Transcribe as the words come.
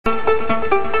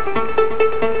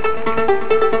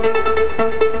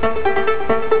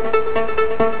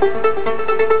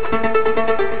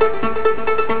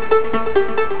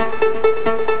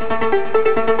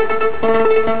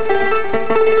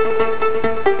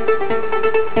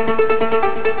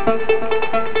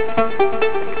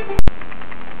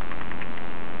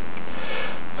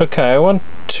Okay, I want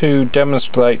to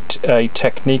demonstrate a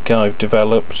technique I've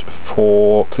developed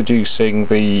for producing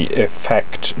the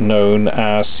effect known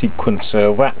as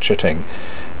sequencer ratcheting.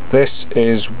 This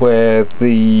is where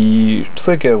the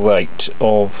trigger rate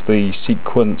of the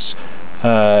sequence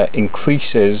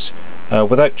increases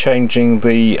without changing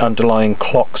the underlying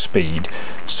clock speed.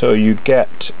 So you get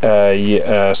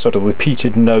a sort of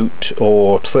repeated note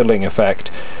or trilling effect,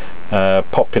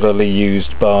 popularly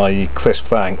used by Chris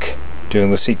Franke doing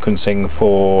the sequencing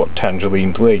for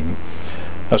Tangerine Dream.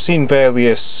 I've seen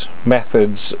various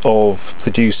methods of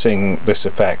producing this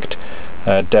effect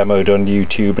demoed on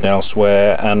YouTube and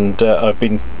elsewhere, and I've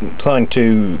been trying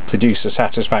to produce a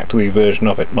satisfactory version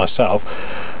of it myself.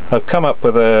 I've come up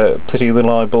with a pretty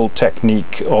reliable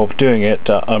technique of doing it.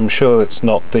 I'm sure it's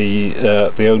not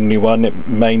the only one. It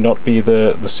may not be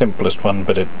the simplest one,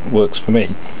 but it works for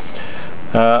me.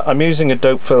 I'm using a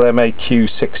Doepfer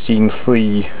MAQ16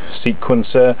 free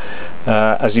sequencer.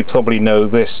 As you probably know,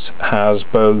 this has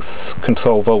both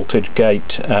control voltage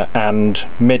gate and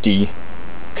MIDI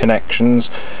connections,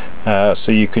 so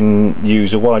you can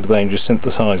use a wide range of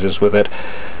synthesizers with it.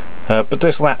 But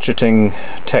this ratcheting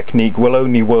technique will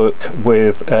only work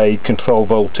with a control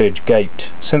voltage gate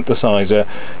synthesizer,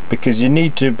 because you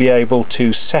need to be able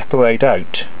to separate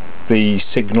out the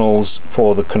signals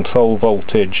for the control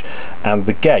voltage and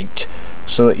the gate,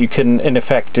 so that you can in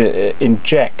effect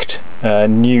inject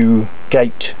new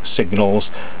gate signals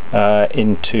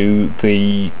into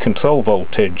the control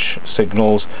voltage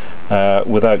signals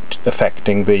without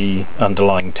affecting the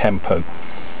underlying tempo.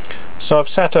 So I've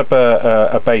set up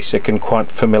a basic and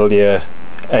quite familiar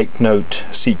 8-note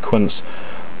sequence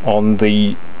on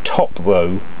the top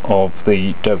row of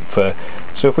the Doepfer.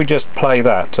 So if we just play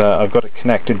that, I've got it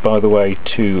connected, by the way,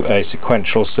 to a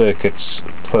sequential circuits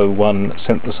Pro 1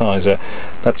 synthesizer.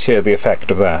 Let's hear the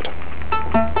effect of that.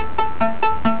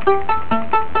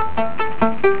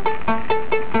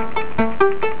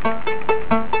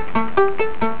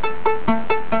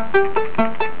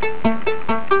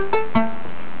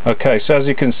 Okay, so as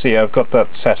you can see, I've got that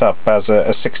set up as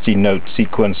a 16-note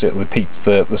sequence. It repeats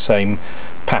the same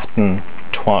pattern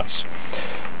twice.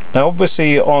 Now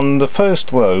obviously on the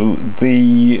first row,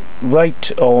 the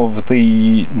rate of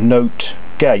the note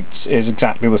gates is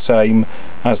exactly the same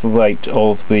as the rate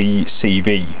of the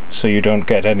CV, so you don't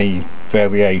get any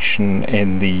variation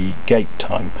in the gate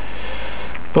time.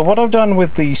 But what I've done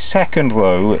with the second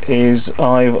row is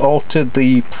I've altered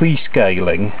the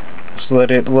pre-scaling so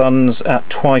that it runs at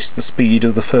twice the speed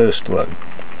of the first row.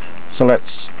 So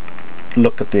let's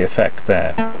look at the effect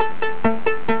there.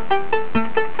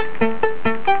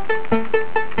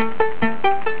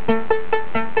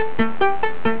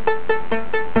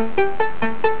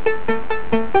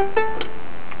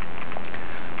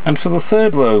 And for the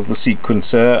third row of the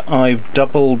sequencer, I've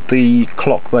doubled the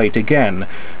clock rate again.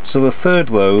 So the third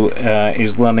row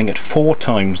is running at 4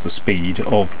 times the speed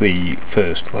of the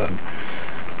first row.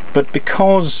 But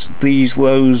because these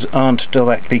rows aren't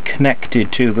directly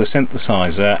connected to the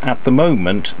synthesizer, at the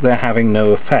moment they're having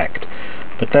no effect.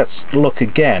 But let's look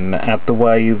again at the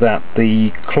way that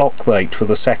the clock rate for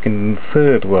the second and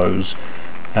third rows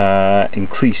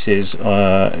increases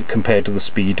compared to the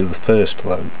speed of the first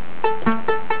row.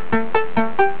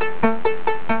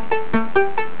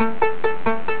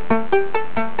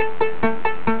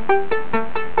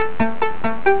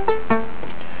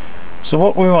 So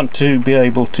what we want to be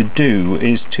able to do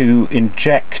is to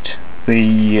inject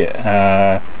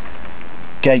the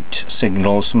gate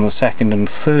signals from the second and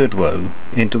third row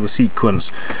into the sequence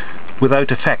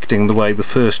without affecting the way the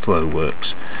first row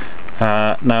works.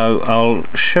 Now I'll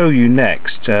show you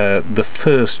next the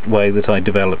first way that I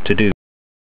developed to do.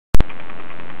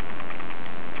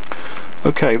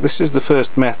 Okay, this is the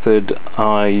first method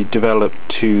I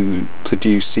developed to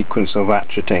produce sequencer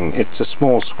ratcheting. It's a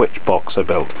small switch box I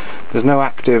built. There's no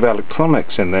active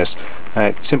electronics in this.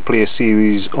 It's simply a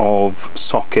series of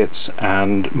sockets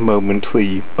and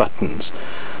momentary buttons.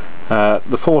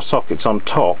 The 4 sockets on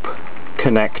top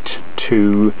connect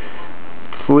to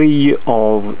 3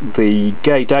 of the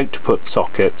gate output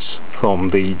sockets from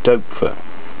the Doepfer.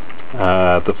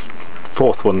 The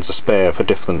 4th one's a spare for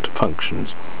different functions.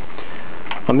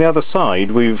 On the other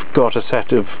side, we've got a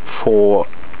set of 4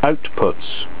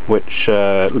 outputs which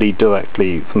lead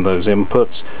directly from those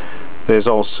inputs. There's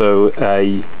also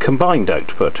a combined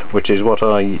output, which is what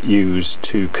I use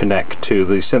to connect to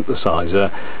the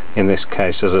synthesizer, in this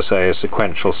case, as I say, a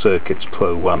sequential circuits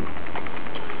Pro 1.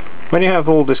 When you have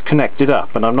all this connected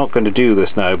up, and I'm not going to do this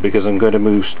now because I'm going to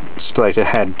move straight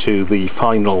ahead to the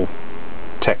final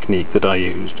technique that I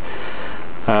used,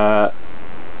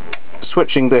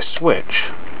 switching this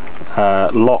switch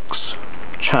locks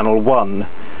channel 1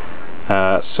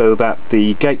 so that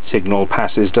the gate signal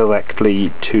passes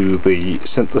directly to the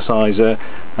synthesizer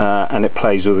and it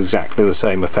plays with exactly the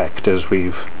same effect as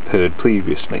we've heard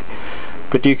previously.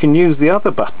 But you can use the other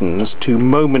buttons to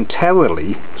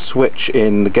momentarily switch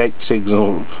in the gate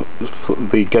signals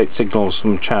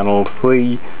from channel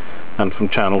 3 and from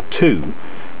channel 2,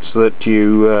 so that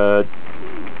you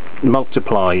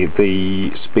multiply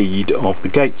the speed of the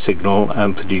gate signal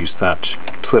and produce that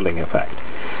trilling effect.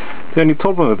 The only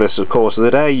problem with this, of course, is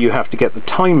that A, you have to get the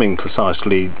timing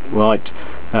precisely right,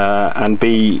 and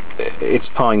B, it's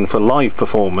fine for live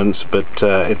performance, but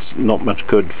it's not much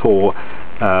good for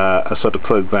a sort of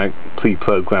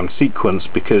pre-programmed sequence,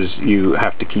 because you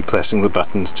have to keep pressing the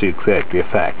buttons to create the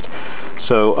effect.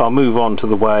 So I'll move on to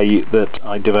the way that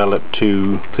I developed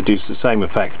to produce the same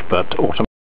effect but automatically.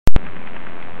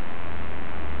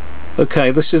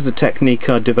 Okay, this is the technique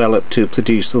I developed to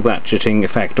produce the ratcheting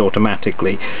effect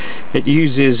automatically. It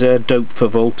uses a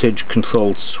Doepfer voltage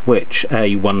controlled switch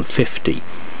A150,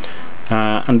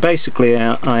 and basically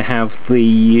I have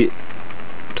the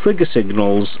trigger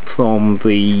signals from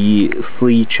the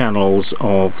 3 channels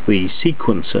of the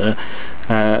sequencer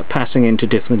passing into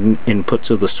different inputs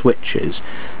of the switches.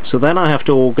 So then I have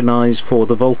to organize for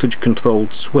the voltage controlled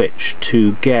switch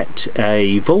to get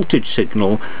a voltage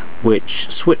signal which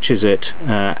switches it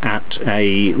at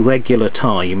a regular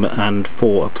time and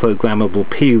for a programmable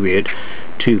period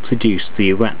to produce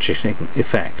the ratcheting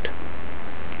effect.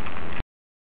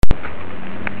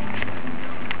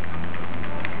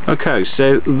 Okay,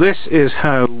 so this is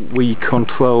how we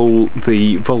control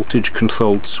the voltage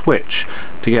controlled switch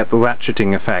to get the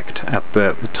ratcheting effect at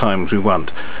the times we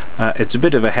want. It's a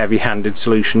bit of a heavy-handed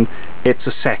solution. It's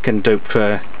a second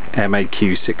Doepfer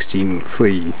MAQ16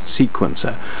 free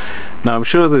sequencer. Now I'm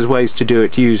sure there's ways to do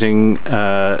it using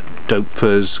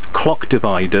Doepfer's clock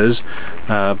dividers,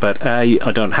 but A,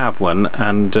 I don't have one,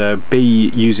 and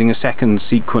B, using a second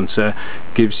sequencer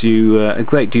gives you a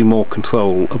great deal more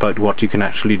control about what you can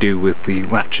actually do with the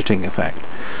ratcheting effect.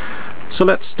 So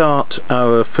let's start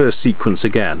our first sequence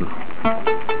again.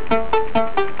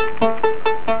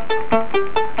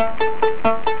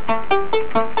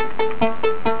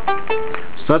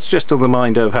 So that's just a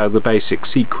reminder of how the basic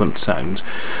sequence sounds.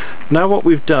 Now what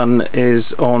we've done is,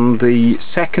 on the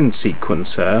second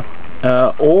sequencer,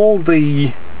 all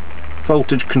the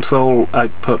voltage control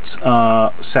outputs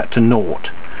are set to 0,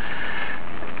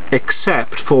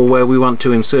 except for where we want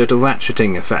to insert a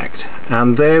ratcheting effect,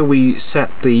 and there we set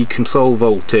the control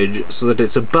voltage so that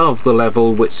it's above the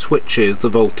level which switches the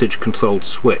voltage controlled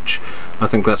switch. I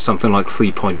think that's something like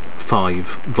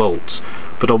 3.5 volts.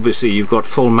 But obviously you've got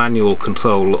full manual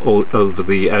control over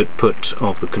the output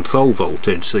of the control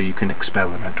voltage, so you can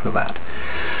experiment with that.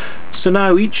 So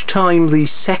now each time the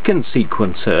second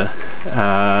sequencer,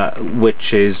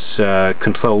 which is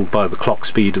controlled by the clock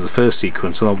speed of the first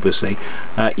sequencer obviously,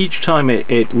 each time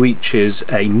it reaches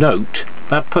a note,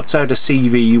 that puts out a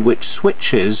CV which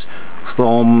switches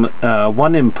from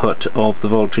one input of the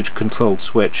voltage controlled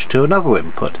switch to another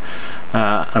input.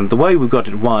 And the way we've got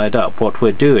it wired up, what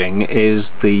we're doing is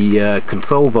the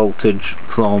control voltage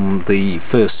from the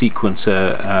first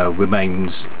sequencer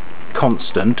remains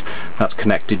constant. That's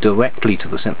connected directly to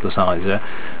the synthesizer,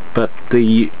 but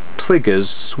the triggers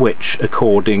switch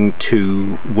according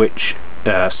to which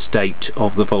state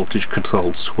of the voltage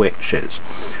controlled switch is.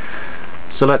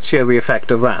 So let's hear the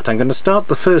effect of that. I'm going to start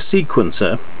the first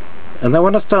sequencer, and then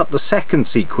when I start the second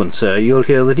sequencer, you'll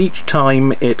hear that each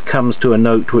time it comes to a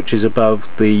note which is above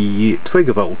the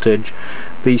trigger voltage,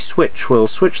 the switch will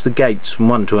switch the gates from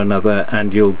one to another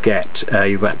and you'll get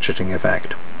a ratcheting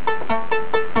effect.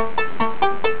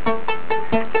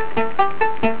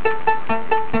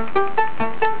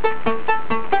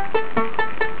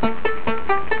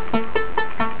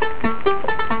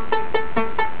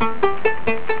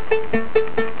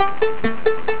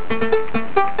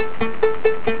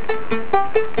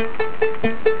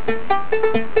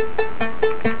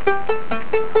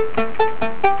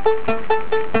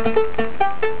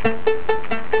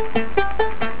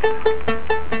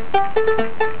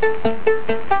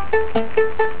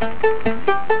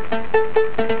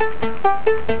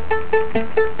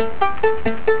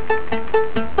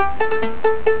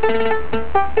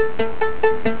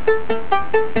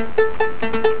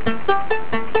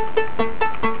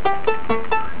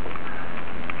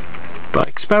 By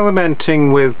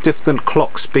experimenting with different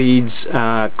clock speeds,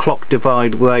 clock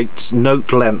divide rates,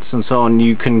 note lengths and so on,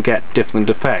 you can get different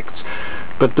effects.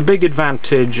 But the big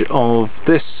advantage of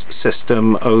this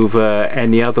system over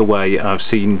any other way I've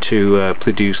seen to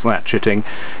produce ratcheting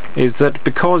is that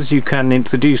because you can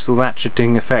introduce the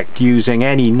ratcheting effect using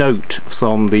any note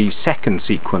from the second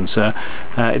sequencer,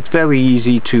 it's very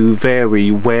easy to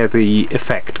vary where the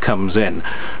effect comes in.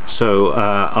 So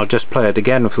I'll just play it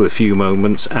again for a few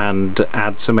moments and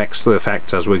add some extra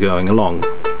effects as we're going along.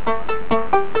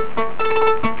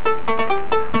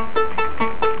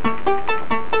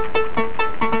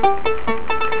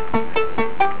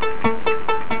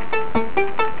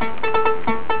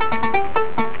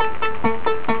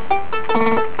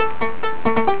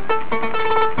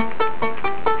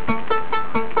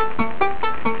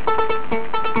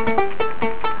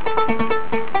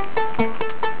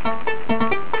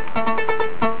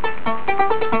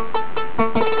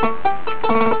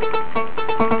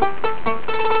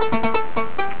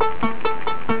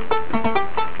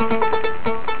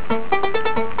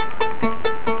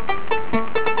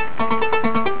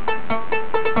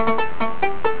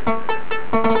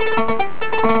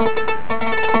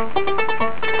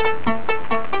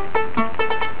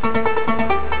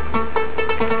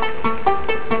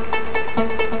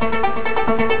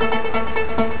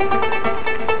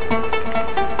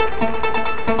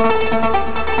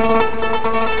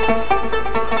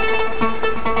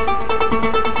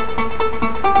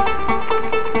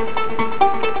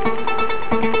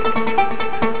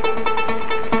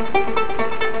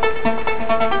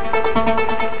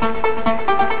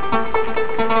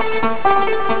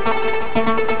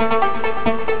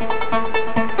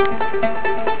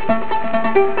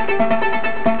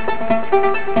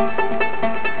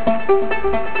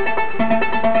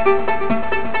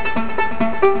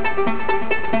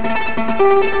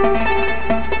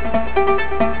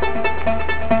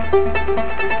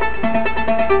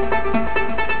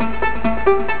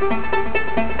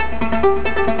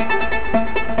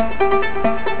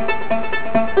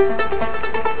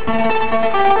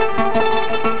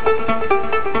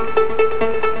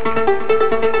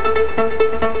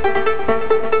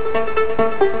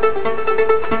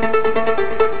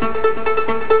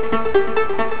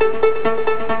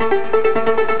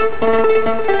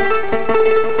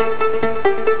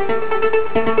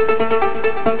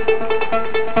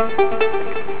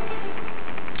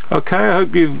 Okay, I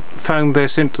hope you've found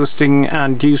this interesting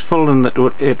and useful, and that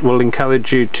it will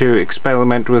encourage you to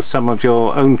experiment with some of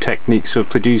your own techniques of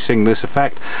producing this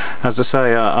effect. As I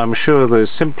say, I'm sure there's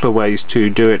simpler ways to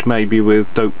do it, maybe with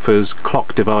Doepfer's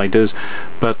clock dividers,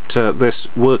 but this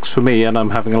works for me and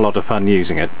I'm having a lot of fun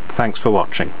using it. Thanks for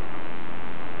watching.